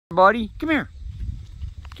Buddy, come here.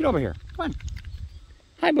 Get over here. Come on.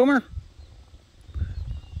 Hi, Boomer.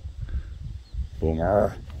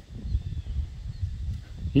 Boomer.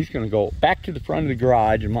 He's going to go back to the front of the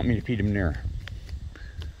garage and want me to feed him there.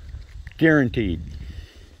 Guaranteed.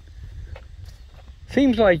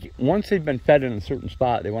 Seems like once they've been fed in a certain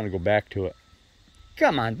spot, they want to go back to it.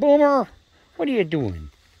 Come on, Boomer. What are you doing?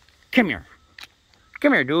 Come here.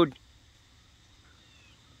 Come here, dude.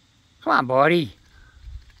 Come on, buddy.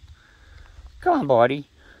 Come on, buddy.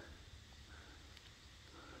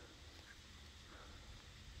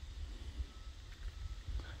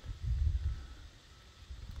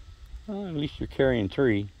 Well, at least you're carrying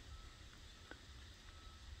 3.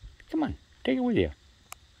 Come on, take it with you.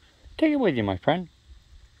 Take it with you, my friend.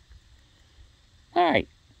 All right.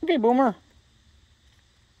 Okay, Boomer.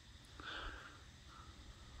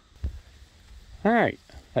 All right.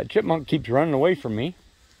 That chipmunk keeps running away from me.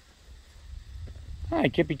 Hi,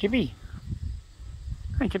 Chippy Chippy.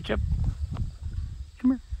 Hi, Chip Chip.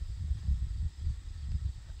 Come here.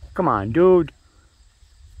 Come on, dude.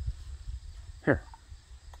 Here.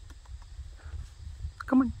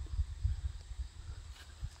 Come on.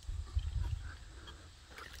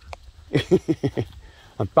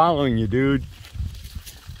 I'm following you, dude.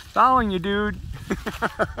 Following you, dude.